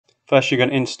First you're going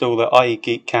to install the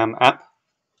ieGeek Cam app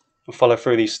and follow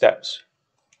through these steps.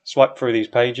 Swipe through these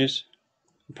pages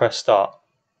and press start.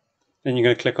 Then you're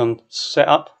going to click on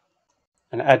setup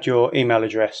and add your email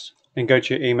address. Then go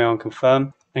to your email and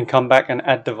confirm, then come back and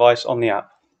add device on the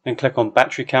app. Then click on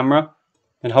battery camera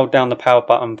and hold down the power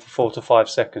button for 4 to 5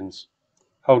 seconds.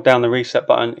 Hold down the reset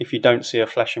button if you don't see a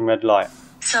flashing red light.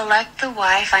 Select the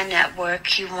Wi-Fi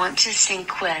network you want to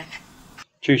sync with.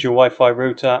 Choose your Wi-Fi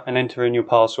router and enter in your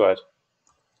password.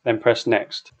 Then press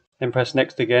next. Then press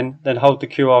next again, then hold the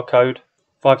QR code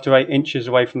 5 to 8 inches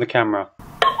away from the camera.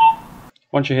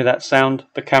 Once you hear that sound,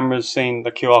 the camera's seen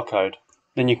the QR code.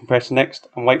 Then you can press next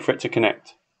and wait for it to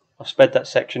connect. I've sped that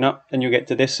section up, then you'll get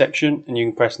to this section and you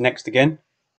can press next again.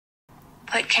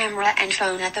 Put camera and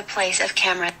phone at the place of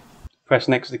camera. Press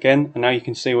next again and now you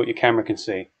can see what your camera can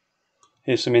see.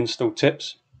 Here's some install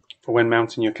tips for when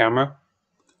mounting your camera.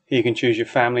 Here you can choose your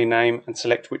family name and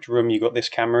select which room you got this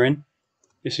camera in.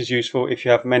 This is useful if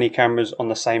you have many cameras on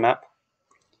the same app.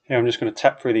 Here I'm just going to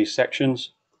tap through these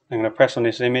sections. I'm going to press on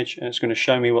this image and it's going to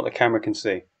show me what the camera can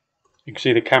see. You can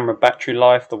see the camera battery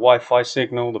life, the Wi-Fi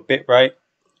signal, the bit rate.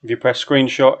 If you press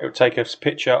screenshot, it will take a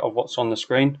picture of what's on the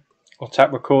screen. Or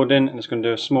tap recording and it's going to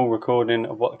do a small recording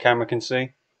of what the camera can see.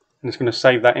 And it's going to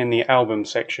save that in the album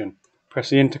section. Press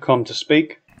the intercom to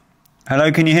speak.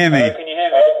 Hello, can you hear me?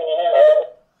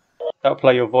 That'll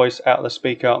play your voice out of the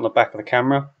speaker on the back of the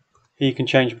camera. Here you can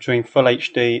change between Full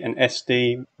HD and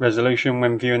SD resolution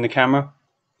when viewing the camera.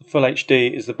 The Full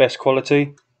HD is the best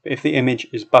quality, but if the image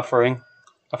is buffering,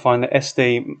 I find that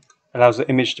SD allows the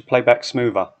image to play back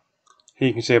smoother. Here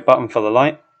you can see a button for the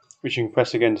light, which you can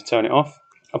press again to turn it off.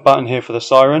 A button here for the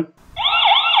siren.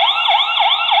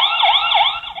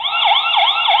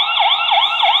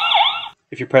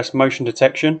 If you press motion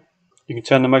detection, you can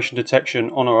turn the motion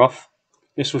detection on or off.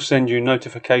 This will send you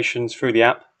notifications through the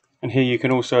app, and here you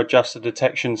can also adjust the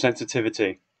detection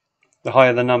sensitivity. The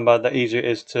higher the number, the easier it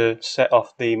is to set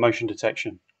off the motion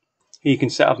detection. Here you can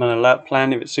set up an alert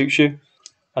plan if it suits you.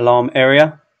 Alarm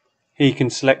area. Here you can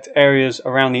select areas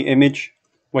around the image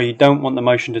where you don't want the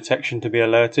motion detection to be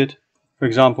alerted. For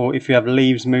example, if you have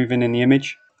leaves moving in the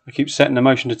image, I keep setting the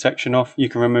motion detection off, you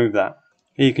can remove that.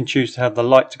 Here you can choose to have the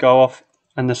light to go off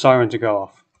and the siren to go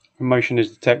off when motion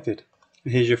is detected.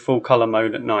 And here's your full colour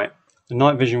mode at night. The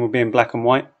night vision will be in black and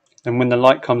white, and when the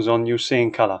light comes on you'll see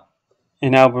in colour.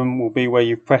 In album will be where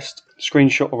you've pressed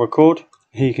screenshot or record.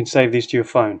 Here you can save these to your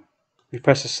phone. If you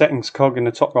press the settings cog in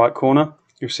the top right corner,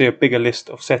 you'll see a bigger list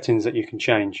of settings that you can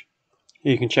change.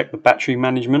 Here you can check the battery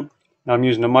management. Now I'm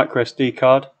using a micro SD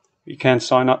card, but you can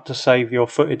sign up to save your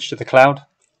footage to the cloud.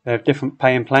 They have different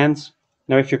paying plans.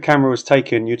 Now if your camera was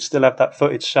taken, you'd still have that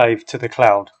footage saved to the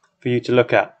cloud for you to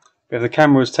look at. But if the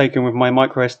camera was taken with my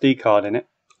micro SD card in it,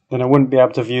 then I wouldn't be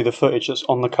able to view the footage that's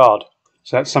on the card.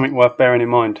 So that's something worth bearing in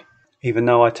mind, even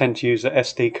though I tend to use the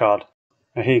SD card.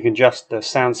 Now here you can adjust the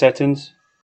sound settings.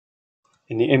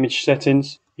 In the image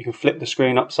settings, you can flip the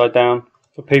screen upside down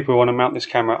for people who want to mount this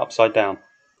camera upside down.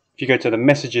 If you go to the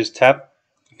Messages tab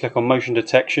and click on Motion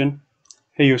Detection,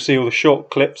 here you'll see all the short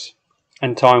clips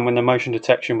and time when the motion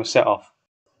detection was set off.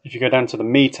 If you go down to the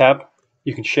Me tab,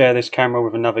 you can share this camera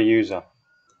with another user.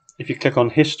 If you click on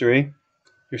History,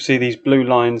 you'll see these blue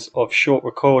lines of short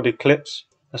recorded clips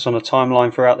that's on a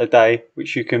timeline throughout the day,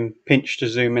 which you can pinch to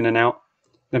zoom in and out.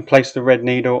 Then place the red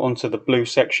needle onto the blue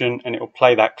section and it will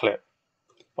play that clip.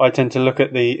 I tend to look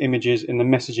at the images in the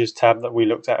Messages tab that we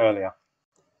looked at earlier.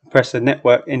 Press the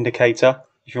network indicator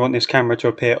if you want this camera to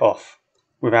appear off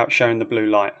without showing the blue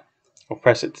light, or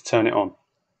press it to turn it on.